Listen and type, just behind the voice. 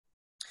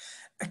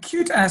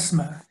Acute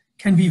asthma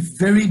can be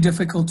very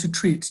difficult to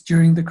treat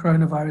during the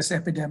coronavirus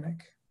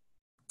epidemic.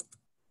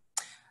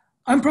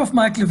 I'm Prof.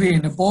 Mike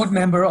Levin, a board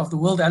member of the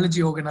World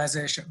Allergy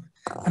Organization,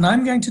 and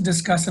I'm going to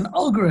discuss an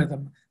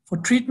algorithm for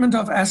treatment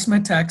of asthma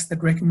attacks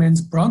that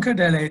recommends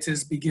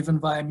bronchodilators be given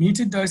via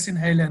metered dose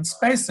inhaler and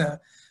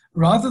spacer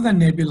rather than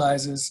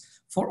nebulizers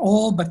for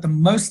all but the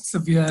most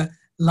severe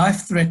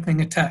life-threatening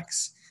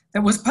attacks.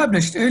 That was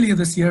published earlier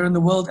this year in the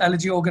World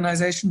Allergy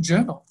Organization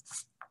journal.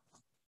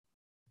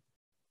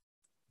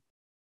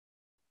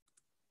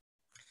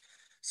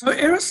 So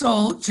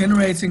aerosol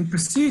generating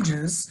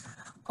procedures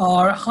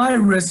are high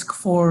risk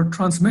for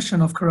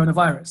transmission of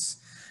coronavirus.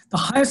 The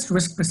highest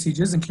risk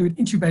procedures include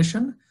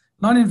intubation,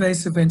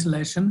 non-invasive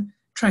ventilation,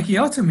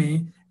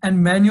 tracheotomy,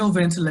 and manual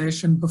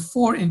ventilation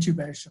before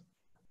intubation.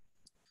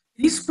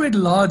 These spread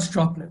large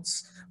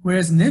droplets,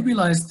 whereas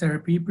nebulized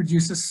therapy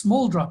produces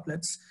small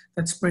droplets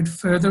that spread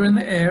further in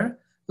the air,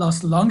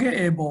 last longer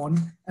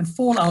airborne, and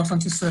fall out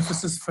onto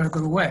surfaces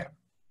further away.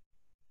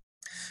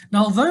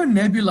 Now, although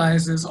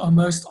nebulizers are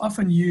most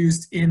often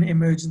used in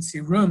emergency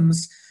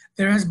rooms,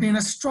 there has been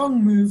a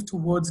strong move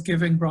towards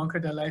giving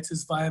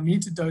bronchodilators via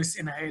metered dose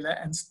inhaler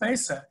and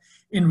spacer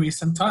in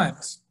recent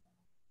times.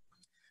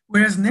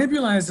 Whereas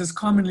nebulizers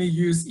commonly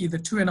use either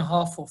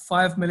 2.5 or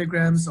 5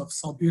 milligrams of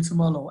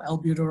salbutamol or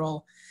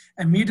albuterol,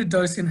 and metered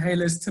dose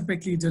inhalers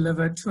typically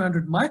deliver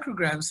 200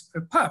 micrograms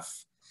per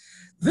puff.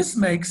 This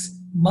makes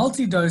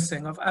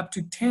multi-dosing of up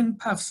to 10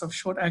 puffs of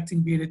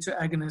short-acting beta-2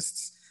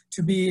 agonists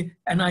to be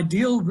an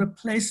ideal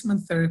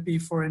replacement therapy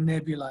for a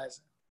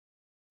nebulizer.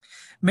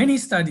 Many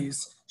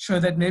studies show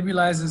that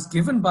nebulizers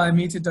given by a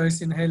metered dose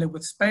inhaler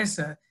with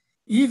spacer,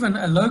 even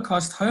a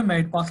low-cost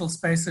homemade bottle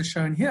spacer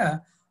shown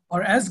here,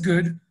 are as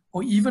good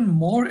or even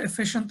more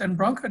efficient than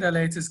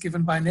bronchodilators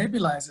given by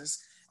nebulizers,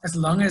 as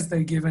long as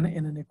they're given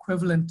in an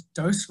equivalent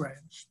dose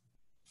range.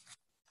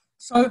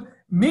 So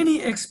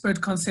many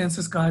expert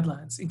consensus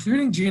guidelines,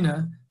 including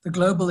GINA, the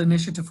Global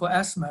Initiative for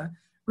Asthma,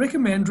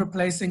 recommend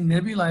replacing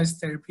nebulized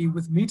therapy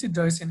with metered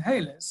dose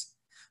inhalers,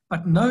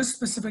 but no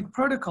specific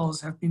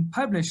protocols have been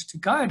published to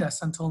guide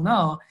us until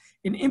now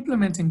in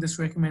implementing this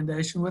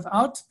recommendation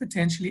without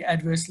potentially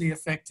adversely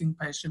affecting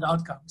patient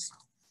outcomes.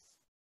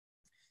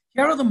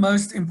 Here are the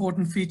most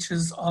important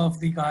features of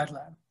the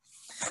guideline.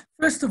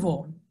 First of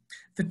all,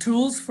 the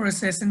tools for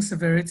assessing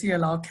severity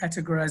allow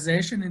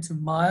categorization into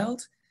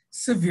mild,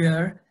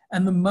 severe,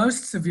 and the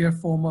most severe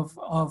form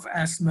of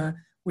asthma,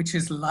 which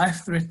is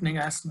life-threatening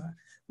asthma,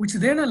 which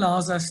then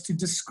allows us to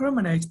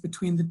discriminate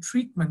between the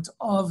treatment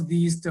of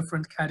these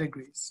different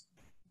categories.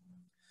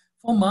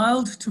 For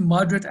mild to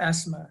moderate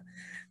asthma,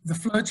 the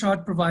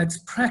flowchart provides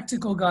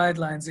practical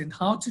guidelines in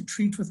how to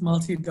treat with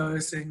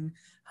multi-dosing,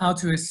 how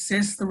to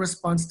assess the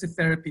response to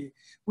therapy,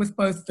 with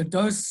both the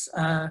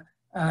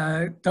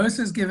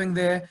doses given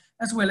there,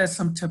 as well as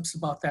some tips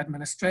about the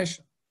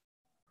administration.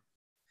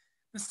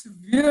 The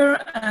severe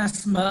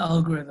asthma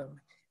algorithm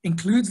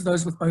includes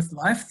those with both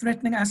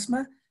life-threatening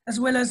asthma as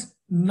well as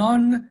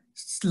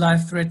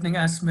non-life-threatening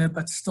asthma,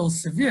 but still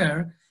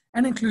severe,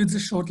 and includes a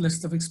short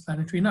list of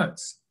explanatory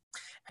notes.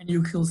 And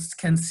you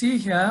can see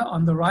here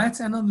on the right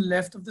and on the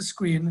left of the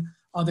screen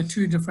are the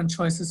two different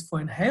choices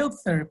for inhaled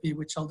therapy,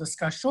 which I'll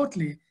discuss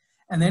shortly.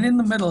 And then in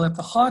the middle, at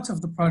the heart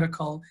of the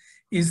protocol,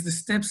 is the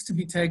steps to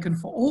be taken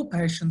for all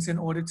patients in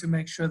order to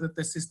make sure that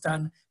this is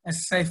done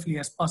as safely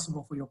as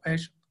possible for your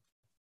patient.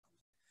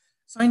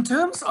 So in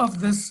terms of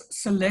this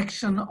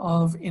selection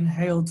of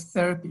inhaled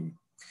therapy,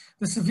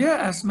 the severe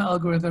asthma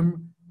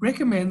algorithm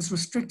recommends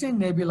restricting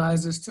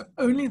nebulizers to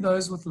only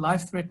those with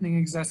life-threatening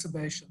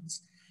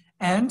exacerbations,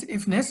 and,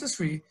 if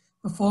necessary,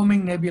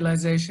 performing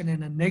nebulization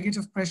in a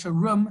negative pressure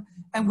room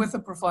and with a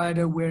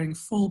provider wearing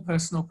full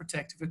personal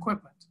protective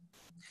equipment.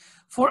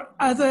 For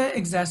other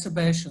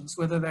exacerbations,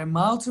 whether they're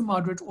mild to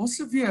moderate or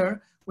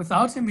severe,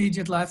 without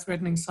immediate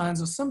life-threatening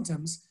signs or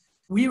symptoms,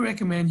 we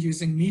recommend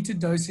using metered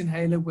dose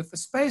inhaler with a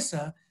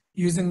spacer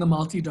using the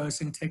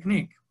multi-dosing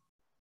technique.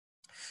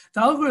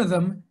 The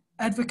algorithm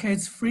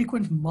advocates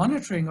frequent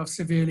monitoring of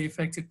severely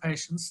affected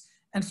patients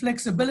and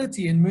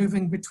flexibility in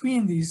moving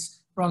between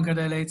these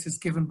bronchodilators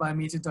given by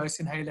metered dose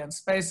inhaler and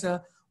spacer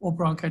or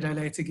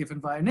bronchodilator given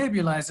via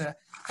nebulizer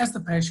as the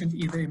patient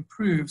either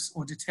improves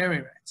or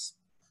deteriorates.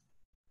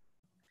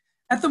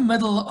 At the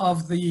middle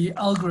of the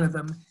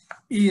algorithm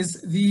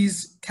is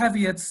these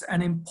caveats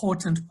and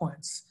important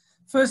points.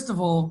 First of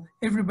all,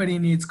 everybody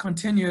needs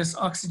continuous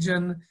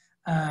oxygen,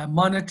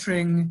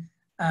 monitoring,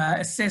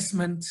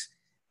 assessment,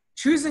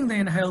 choosing the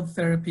inhaled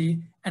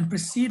therapy, and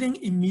proceeding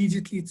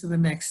immediately to the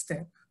next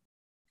step.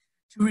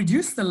 To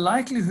reduce the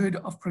likelihood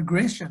of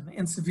progression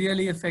in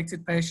severely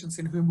affected patients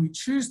in whom we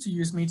choose to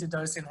use metered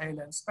dose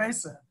inhaler and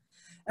spacer,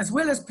 as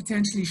well as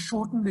potentially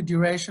shorten the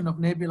duration of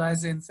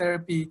nebulizer and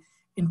therapy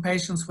in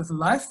patients with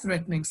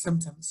life-threatening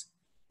symptoms,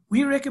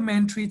 we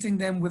recommend treating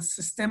them with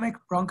systemic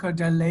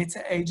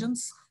bronchodilator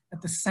agents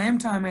at the same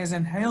time as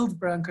inhaled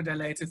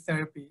bronchodilator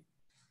therapy.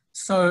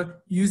 So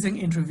using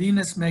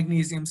intravenous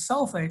magnesium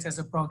sulfate as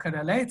a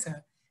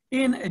bronchodilator,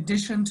 in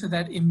addition to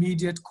that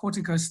immediate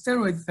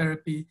corticosteroid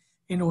therapy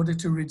in order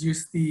to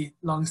reduce the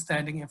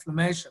long-standing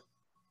inflammation.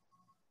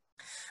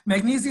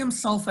 Magnesium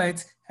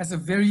sulfate has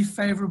a very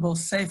favorable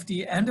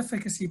safety and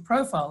efficacy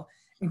profile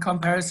in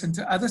comparison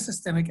to other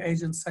systemic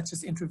agents such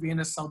as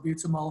intravenous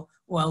salbutamol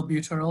or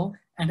albuterol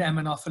and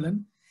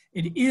aminophylline.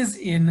 It is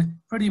in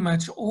pretty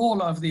much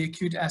all of the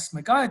acute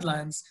asthma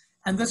guidelines,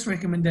 and this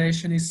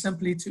recommendation is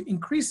simply to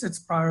increase its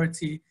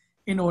priority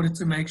in order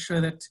to make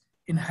sure that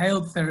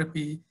inhaled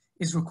therapy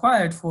is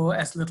required for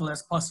as little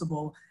as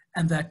possible,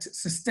 and that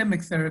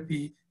systemic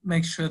therapy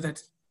makes sure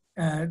that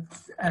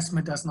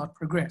asthma does not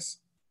progress.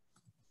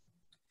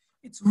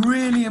 It's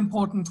really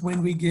important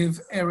when we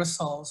give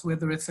aerosols,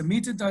 whether it's a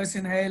metered dose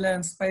inhaler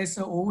and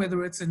spacer or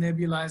whether it's a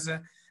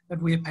nebulizer,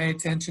 that we pay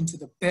attention to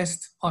the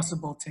best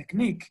possible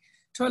technique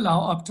to allow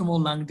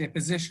optimal lung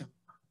deposition.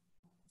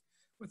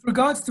 With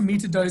regards to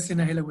metered dose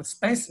inhaler with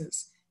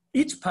spacers,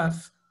 each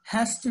puff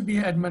has to be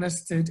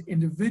administered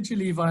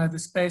individually via the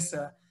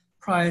spacer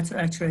prior to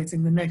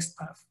actuating the next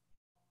puff.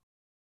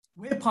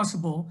 Where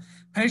possible,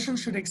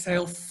 patients should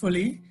exhale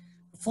fully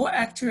before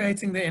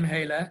actuating the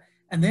inhaler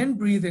and then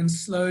breathe in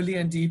slowly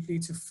and deeply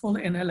to full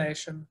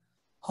inhalation,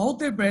 hold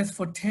their breath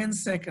for 10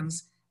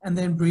 seconds, and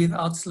then breathe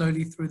out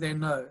slowly through their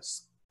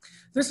nose.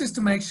 This is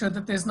to make sure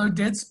that there's no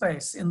dead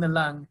space in the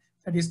lung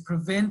that is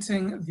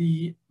preventing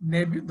the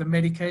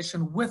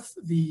medication with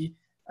the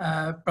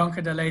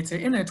bronchodilator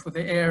in it, with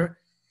the air,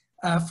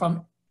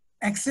 from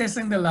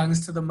accessing the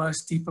lungs to the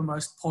most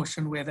deepermost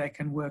portion where they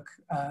can work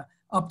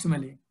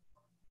optimally.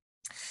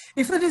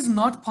 If it is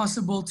not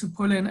possible to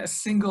pull in a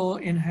single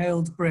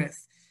inhaled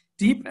breath,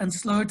 deep and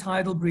slow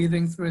tidal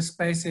breathing through a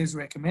spacer is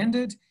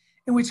recommended,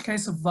 in which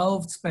case a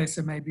valved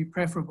spacer may be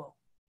preferable.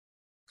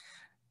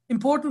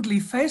 Importantly,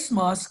 face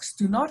masks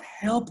do not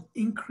help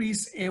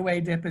increase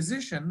airway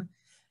deposition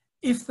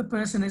if the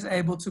person is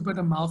able to put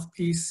a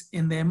mouthpiece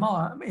in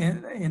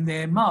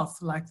their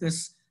mouth like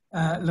this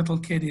little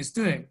kid is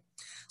doing.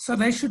 So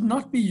they should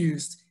not be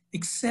used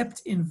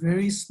except in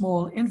very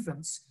small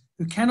infants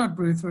who cannot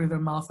breathe through their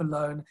mouth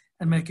alone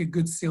and make a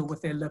good seal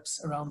with their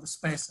lips around the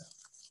spacer.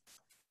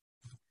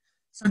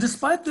 So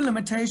despite the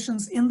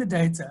limitations in the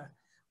data,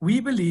 we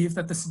believe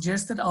that the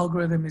suggested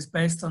algorithm is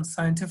based on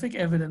scientific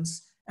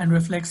evidence and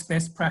reflects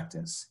best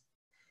practice.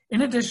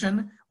 In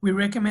addition, we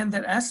recommend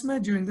that asthma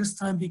during this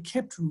time be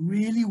kept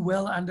really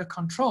well under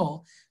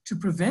control to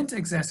prevent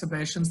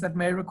exacerbations that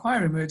may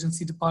require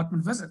emergency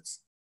department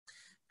visits.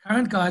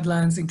 Current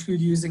guidelines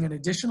include using an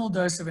additional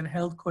dose of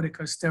inhaled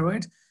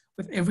corticosteroid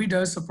with every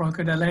dose of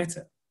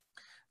bronchodilator.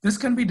 This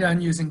can be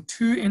done using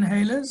 2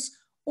 inhalers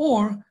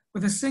or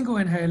with a single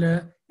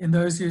inhaler in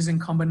those using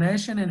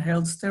combination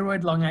inhaled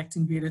steroid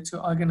long-acting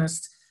beta-2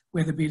 agonist,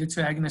 where the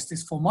beta-2 agonist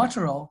is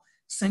formoterol,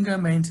 SINGO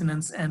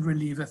maintenance, and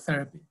reliever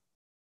therapy.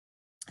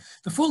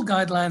 The full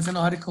guidelines and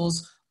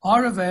articles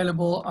are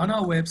available on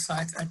our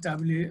website at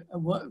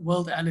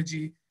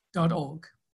worldallergy.org.